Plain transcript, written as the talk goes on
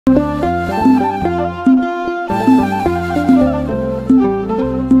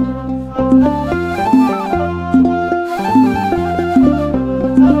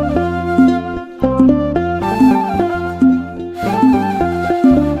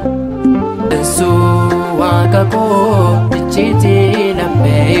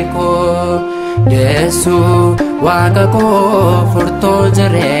Yesu waqa ko furto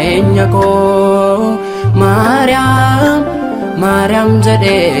jireenya ko Maryam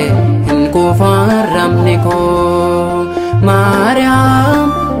jade hin kufaramni ko Maryam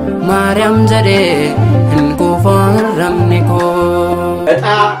jade hin kufaramni ko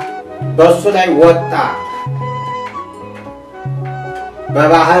Eta በሱ ላይ ወጣ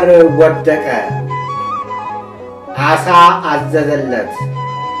በባህር ወደቀ አሳ አዘዘለት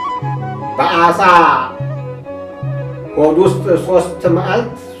በአሳ ሆድ ውስጥ 3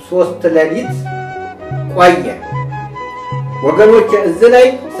 መዓልት 3 ሌሊት ቆየ ወገኖች እዚህ ላይ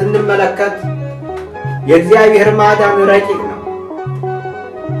ስንመለከት የእግዚአብሔር ማዳን ረቂቅ ነው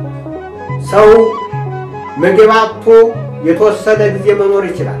ሰው ምግብ አጥቶ የተወሰነ ጊዜ መኖር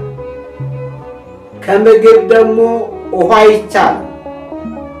ይችላል ከምግብ ደግሞ ውሃ ይቻላል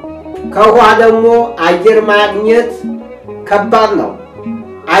ከውሃ ደግሞ አየር ማግኘት ከባድ ነው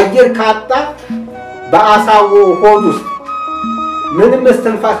አየር ካጣ በአሳው ሆድ ውስጥ ምንም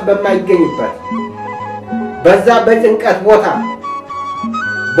እስትንፋስ በማይገኝበት በዛ በጭንቀት ቦታ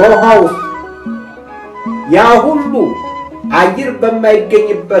በውሃው ያ ሁሉ አየር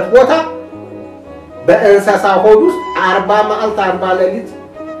በማይገኝበት ቦታ በእንስሳ ሆድ ውስጥ 40 መዓልት 40 ሌሊት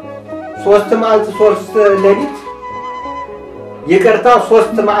 3 መዓልት 3 ሌሊት ይቅርታ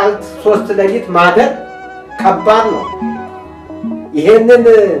 3 መዓልት 3 ሌሊት ማደር ከባድ ነው ይሄንን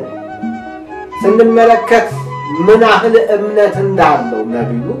ስንመለከት ምን ያህል እምነት እንዳለው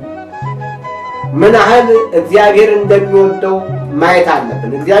ነብዩ ምን ያህል እግዚአብሔር እንደሚወደው ማየት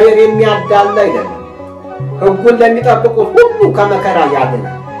አለብን እግዚአብሔር የሚያዳላ አይደለም ሕጉን ለሚጠብቁት ሁሉ ከመከራ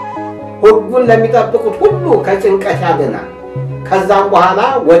ያድናል ሕጉን ለሚጠብቁት ሁሉ ከጭንቀት ያድናል ከዛም በኋላ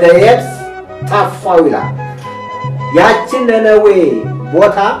ወደ የብስ ታፋው ይላል ያችን ነነዌ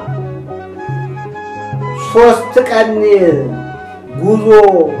ቦታ 3 ቀን ጉዞ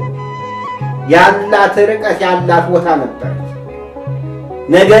ያላት ርቀት ያላት ቦታ ነበር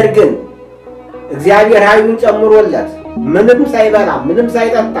ነገር ግን እግዚአብሔር ኃይሉን ጨምሮለት ምንም ሳይበላ ምንም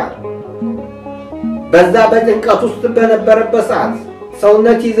ሳይጠጣ በዛ በጭንቀት ውስጥ በነበረበት ሰዓት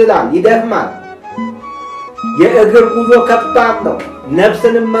ሰውነት ይዝላል ይደክማል የእግር ጉዞ ከባድ ነው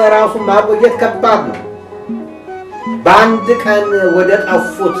ነፍስንም ራሱ ማቆየት ከባድ ነው በአንድ ቀን ወደ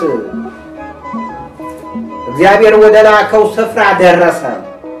ጠፉት እግዚአብሔር ወደ ላከው ስፍራ ደረሰ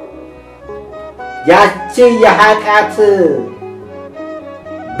ያቺ የኃጢአት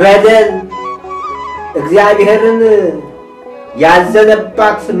በደል እግዚአብሔርን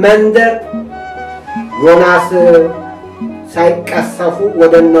ያዘነባት መንደር ዮናስ ሳይቀሰፉ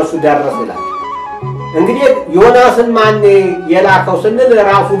ወደ እነሱ ደረሰ ይላል እንግዲህ ዮናስን ማን የላከው ስንል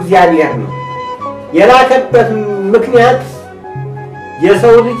ራሱ እግዚአብሔር ነው የላከበት ምክንያት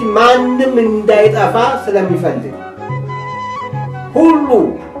የሰው ልጅ ማንንም እንዳይጠፋ ስለሚፈልግ ሁሉ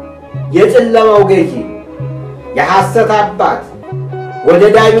የጨለማው ገዢ የሐሰት አባት ወደ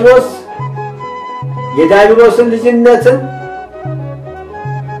ዳቢሎስ የዳቢሎስን ልጅነትን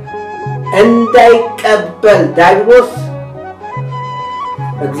እንዳይቀበል ዳቢሎስ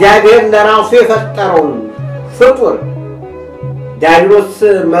እግዚአብሔር ለራሱ የፈጠረውን ፍጡር ዳቢሎስ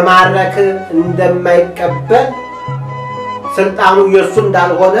መማረክ እንደማይቀበል ስልጣኑ የሱ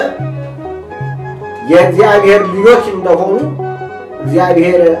እንዳልሆነ የእግዚአብሔር ልጆች እንደሆኑ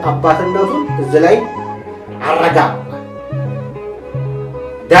እግዚአብሔር አባትነቱን እዚህ ላይ አረጋግጧል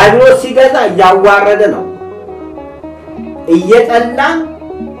ዳቢሎስ ሲገዛ ያዋረደ ነው እየጠላን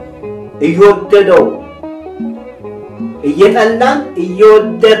እየወደደው እየጠላን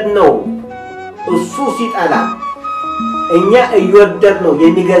እየወደድነው እሱ ሲጠላ እኛ እየወደድነው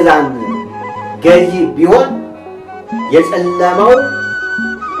የሚገዛን ገዢ ቢሆን የጨለማው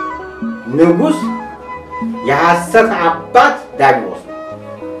ንጉስ የሐሰት አባት ዳቢሎስ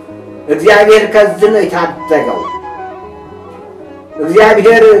እግዚአብሔር ከዚህ ነው የታደገው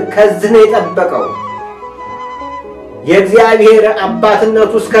እግዚአብሔር ከዚህ ነው የጠበቀው የእግዚአብሔር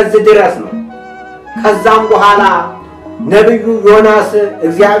አባትነቱ እስከዚህ ድረስ ነው ከዛም በኋላ ነብዩ ዮናስ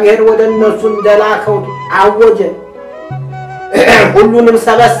እግዚአብሔር ወደ እነሱ እንደላከው አወጀ ሁሉንም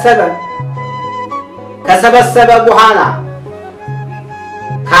ሰበሰበ ከሰበሰበ በኋላ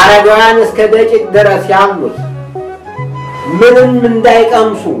ካረጋውያን እስከ ደቂቅ ድረስ ያሉት ምንም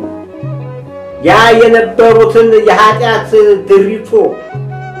እንዳይቀምሱ ያ የነበሩትን የኃጢአት ድሪቶ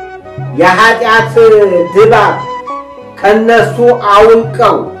የኃጢአት ድባብ ከነሱ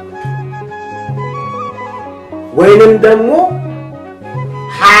አውልቀው ወይንም ደግሞ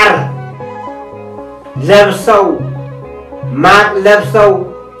ሐር ለብሰው ማቅ ለብሰው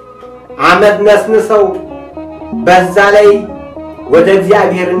አመድ ነስንሰው በዛ ላይ ወደ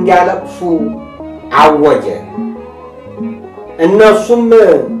እግዚአብሔር እንዲያለቅሱ አወጀ። እነሱም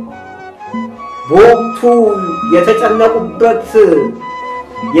በወቅቱ የተጨነቁበት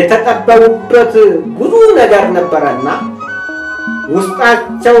የተጠበቡበት ብዙ ነገር ነበረና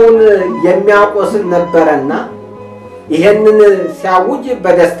ውስጣቸውን የሚያቆስል ነበረና ይሄንን ሲያውጅ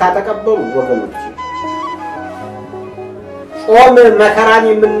በደስታ ተቀበሉ ወገኖች። ጾም መከራን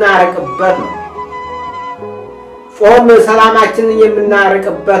የምናርቅበት ነው። ጾም ሰላማችንን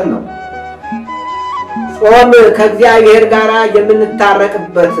የምናርቅበት ነው። ጾም ከእግዚአብሔር ጋር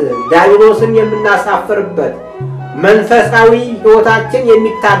የምንታረቅበት፣ ዲያብሎስን የምናሳፍርበት፣ መንፈሳዊ ሕይወታችን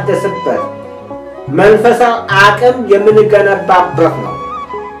የሚታደስበት፣ መንፈሳዊ አቅም የምንገነባበት ነው።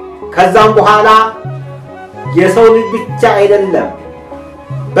 ከዛም በኋላ የሰው ልጅ ብቻ አይደለም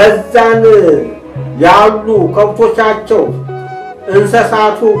በዛን ያሉ ከብቶቻቸው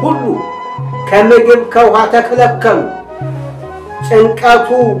እንስሳቱ ሁሉ ከምግብ ከውሃ ተከለከሉ። ጭንቀቱ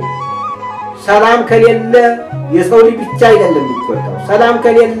ሰላም ከሌለ የሰው ልጅ ብቻ አይደለም የሚጎዳው። ሰላም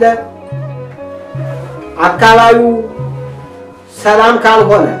ከሌለ አካባቢው ሰላም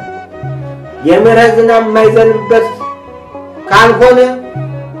ካልሆነ የምሕረት ዝናብ የማይዘንብበት ካልሆነ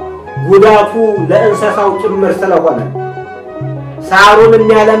ጉዳቱ ለእንስሳው ጭምር ስለሆነ ሳሩን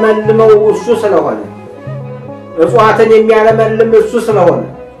የሚያለመልመው እሱ ስለሆነ እጽዋትን የሚያለመልም እሱ ስለሆነ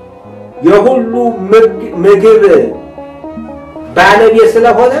የሁሉ ምግብ ባለቤት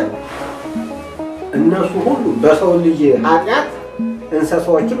ስለሆነ እነሱ ሁሉ በሰው ልጅ ኃጢአት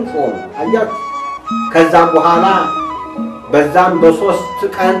እንስሳዎችም ጾሙ። አያችሁ። ከዛም በኋላ በዛም በሶስት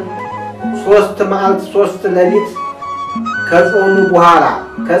ቀን 3 መዓልት 3 ሌሊት ከጾሙ በኋላ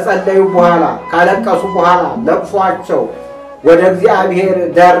ከጸለዩ በኋላ ካለቀሱ በኋላ ለቅሷቸው ወደ እግዚአብሔር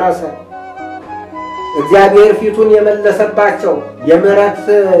ደረሰ። እግዚአብሔር ፊቱን የመለሰባቸው የምሕረት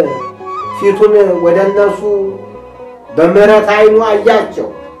ፊቱን ወደ እነሱ በምሕረት ዓይኑ አያቸው።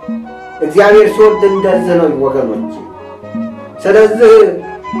 እግዚአብሔር ሲወድ እንደዚህ ነው ወገኖች። ስለዚህ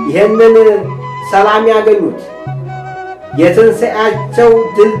ይሄንን ሰላም ያገኙት የትንሣኤያቸው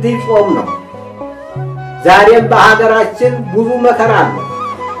ድልድይ ጾም ነው። ዛሬም በሀገራችን ብዙ መከራ አለ፣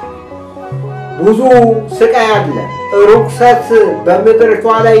 ብዙ ስቃይ አለ። ርኩሰት በምድሪቷ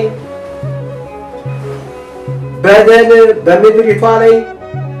ላይ፣ በደል በምድሪቷ ላይ፣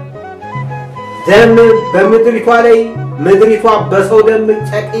 ደም በምድሪቷ ላይ፣ ምድሪቷ በሰው ደም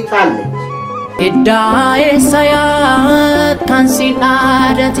ጨቂታለች። Iddaa eessayaat kan si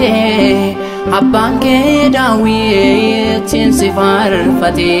dhaadate abbaan kee Daawit si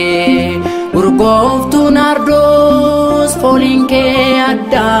faarfate urgooftuun ardoos fooliin kee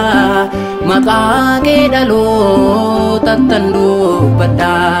addaa maqaa kee dhalootatti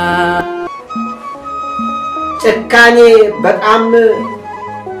dubbadhaa. ጭካኔ በጣም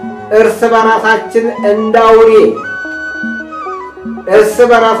እርስ በራሳችን እንዳውሬ እርስ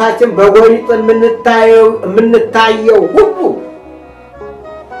በራሳችን በጎሪጥ የምንታየው ሁሉ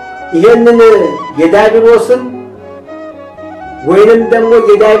ይሄንን የዲያብሎስን ወይንም ደግሞ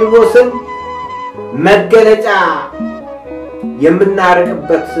የዲያብሎስን መገለጫ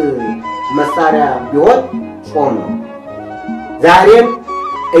የምናርቅበት መሳሪያ ቢሆን ጾም ነው። ዛሬም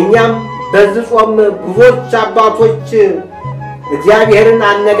እኛም በዚህ ጾም ብዙዎች አባቶች እግዚአብሔርን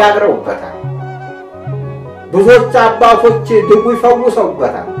አነጋግረውበታል። ብዙዎች አባቶች ድውይ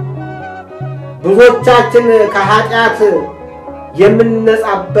ፈውሰውበታል። ብዙዎቻችን ከኃጢአት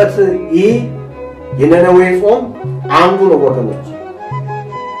የምንነጻበት ይህ የነነዌ ጾም አንዱ ነው ወገኖች።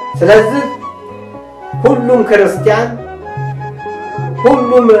 ስለዚህ ሁሉም ክርስቲያን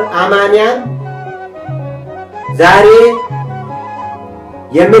ሁሉም አማንያን ዛሬ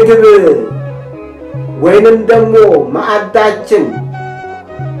የምግብ ወይንም ደግሞ ማዕዳችን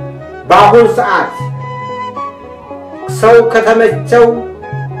በአሁን ሰዓት ሰው ከተመቸው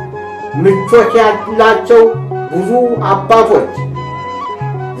ምቾት ያላቸው ብዙ አባቶች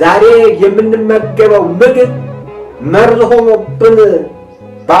ዛሬ የምንመገበው ምግብ መርዝ ሆኖብን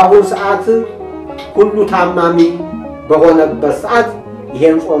በአሁን ሰዓት ሁሉ ታማሚ በሆነበት ሰዓት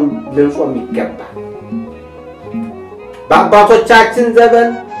ይሄን ጾም ልንጾም ይገባል። በአባቶቻችን ዘመን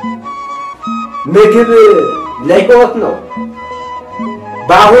ምግብ ለሕይወት ነው።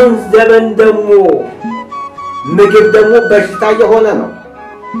 በአሁን ዘመን ደግሞ ምግብ ደግሞ በሽታ የሆነ ነው።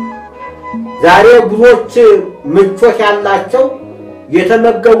 ዛሬ ብዙዎች ምቾት ያላቸው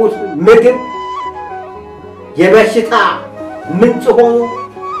የተመገቡት ምግብ የበሽታ ምንጭ ሆኖ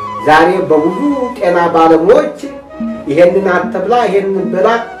ዛሬ በብዙ ጤና ባለሙያዎች ይሄንን አትብላ ይሄንን ብላ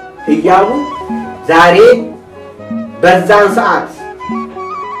እያሉ ዛሬ በዛን ሰዓት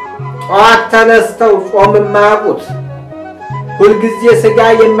ጧት ተነስተው ጾም የማያውቁት ሁልጊዜ ስጋ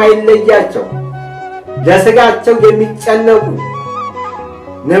የማይለያቸው ለስጋቸው የሚጨነቁ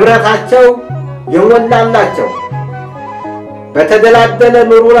ንብረታቸው የሞላላቸው በተደላደለ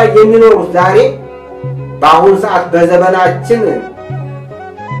ኑሮ ላይ የሚኖሩት ዛሬ በአሁኑ ሰዓት በዘመናችን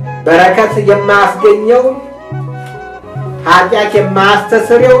በረከት የማያስገኘው ኃጢአት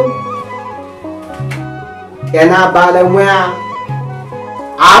የማያስተሰርየው ጤና ባለሙያ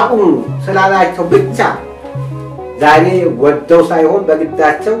አቁሙ ስላላቸው ብቻ ዛሬ ወደው ሳይሆን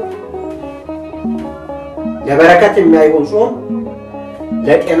በግዳቸው ለበረከት የሚያይሆን ጾም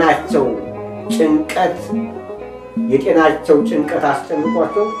ለጤናቸው ጭንቀት የጤናቸው ጭንቀት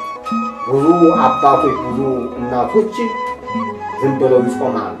አስጨንቋቸው ብዙ አባቶች ብዙ እናቶች ዝም ብለው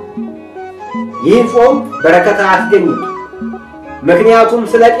ይጾማሉ። ይህ ጾም በረከት አያስገኝም። ምክንያቱም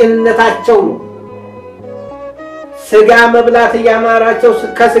ስለ ጤንነታቸው ነው። ስጋ መብላት ያማራቸው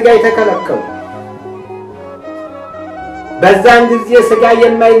ከስጋ የተከለከሉ በዛን ጊዜ ስጋ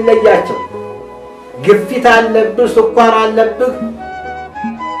የማይለያቸው ግፊት አለብህ ስኳር አለብህ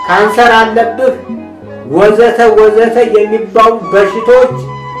ካንሰር አለብህ ወዘተ ወዘተ የሚባሉ በሽቶች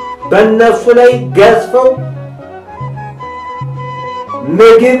በእነሱ ላይ ገዝፈው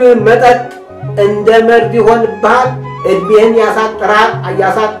ምግብ መጠጥ እንደ መርድ ይሆንብሃል እድሜህን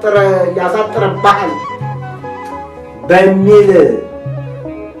ያሳጥርብሃል በሚል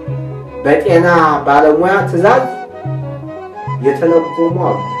በጤና ባለሙያ ትእዛዝ የተለጎሙ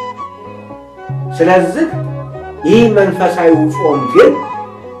አሉ። ስለዚህ ይህ መንፈሳዊ ጾም ግን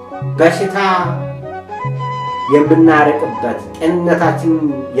በሽታ የምናርቅበት ጤንነታችን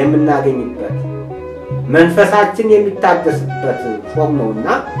የምናገኝበት መንፈሳችን የሚታደስበት ጾም ነውና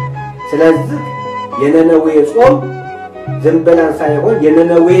ስለዚህ የነነዌ ጾም ዝም ብለን ሳይሆን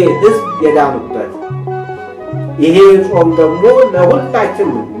የነነዌ ሕዝብ የዳኑበት ይሄ ጾም ደግሞ ለሁላችን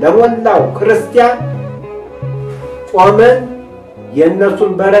ለሞላው ክርስቲያን ጾመን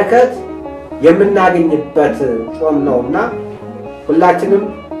የነሱን በረከት የምናገኝበት ጾም ነውና ሁላችንም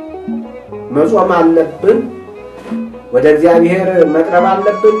መጾም አለብን። ወደ እግዚአብሔር መቅረብ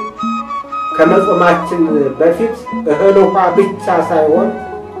አለብን። ከመጾማችን በፊት እህል ውሃ ብቻ ሳይሆን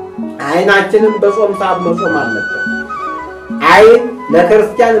አይናችንም በጾም ሰዓት መጾም አለብን። አይን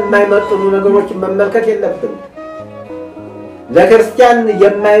ለክርስቲያን የማይመጥኑ ነገሮችን መመልከት የለብንም። ለክርስቲያን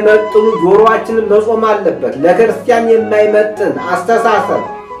የማይመጥኑ ጆሮአችንን መጾም አለበት። ለክርስቲያን የማይመጥን አስተሳሰብ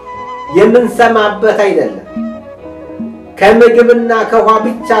የምንሰማበት አይደለም። ከምግብና ከውሃ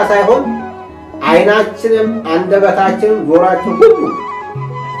ብቻ ሳይሆን አይናችንም አንደበታችንም ጆሮአችን ሁሉ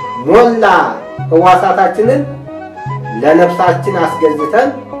ሞላ ሕዋሳታችንን ለነፍሳችን አስገዝተን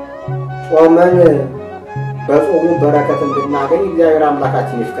ጾመን በጾሙ በረከት እንድናገኝ እግዚአብሔር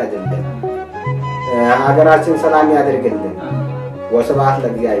አምላካችን ይፍቀድልን። ሀገራችን ሰላም ያድርግልን። ወስብሐት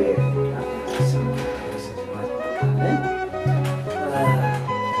ለእግዚአብሔር።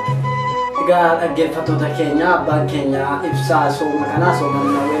 dhaggeeffattoota keenya abbaan keenya ibsaa sooma kanaa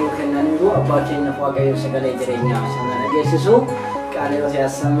soomannaa wayii kennaniiru abbaa keenya waaqayyo sagalee jireenyaa sana dhageessisu ቃልዮት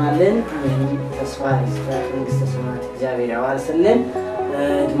ያሰማልን ተስፋ ይስጣል መንግስተ ሰማያት እግዚአብሔር ያዋርስልን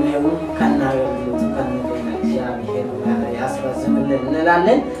እድሜውን ከናገልግሎቱ ከነገና እግዚአብሔር ያስረዝምልን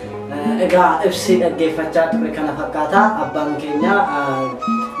እንላለን። እጋ እፍሲ ደገፈቻ ጥሪ ከነፈካታ አባን ኬኛ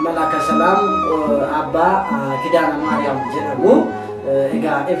መላከ ሰላም አባ ኪዳነ ማርያም ጀረሙ እጋ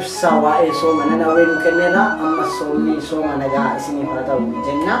እፍሳ ዋኤ ሶመነና ወይኑ ከነና አማሶኒ ሶመነጋ እስኒ ፈራታው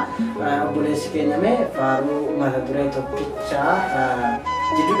ጀና ኦቡሌስ ከነመ ፋሩ ማለዱሬ ቶፒቻ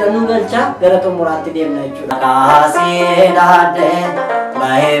ጅዱዳኑ ገልቻ ገረቶ ሙራቲ ደምና ይቹ ዳሲ ዳደ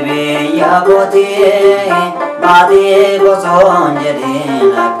ማሄቢ ያጎቲ ማዲ ጎሶን ጀዲ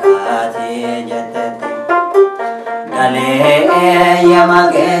ናካቲ ጀተቲ ዳሌ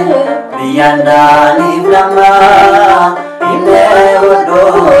የማገ ቢያንዳኒ ፍላማ ኢነ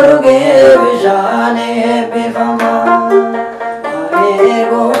ወዶሩጌ ቢሻኔ ቢፋማ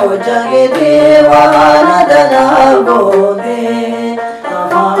አሜጎ ጃጌቴ ዋና ደናጎቴ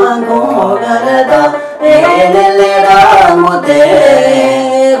አማንጎ ገረዳ ኤሌሌዳ ሞቴ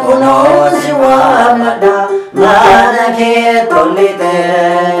ኩኖ ሲዋመዳ ማነኬ ቶሊቴ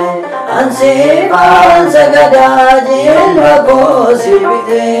አንሲባን ሰገዳጅ ልበጎ ሲቢቴ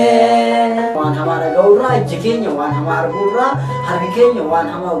ዋን ሀማረ ገውራ እጅኬኛ ዋን ሀማር ጉራ ሀርኬኛ ዋን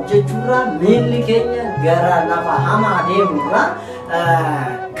ሀማ ውጀቹራ ሚልኬኛ ገራ ናፋ ሀማ ዴሙራ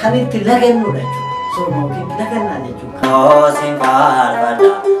ከኒት ለገኑ ደቹ ሶሞኪ ለገና ደቹ ኖሲን ባርባዳ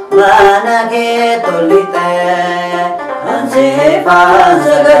ማነኬ ቶሊቴ Sifa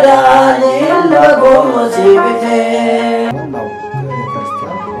Sagadani Lagosi Bite.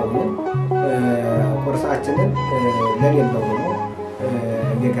 ቁርሳችንን ለሌለው ሆኖ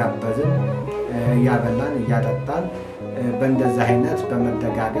እየጋበዝን እያበላን እያጠጣን በእንደዚህ አይነት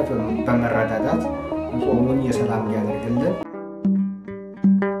በመደጋገፍ በመረዳዳት ጾሙን የሰላም ያደርግልን።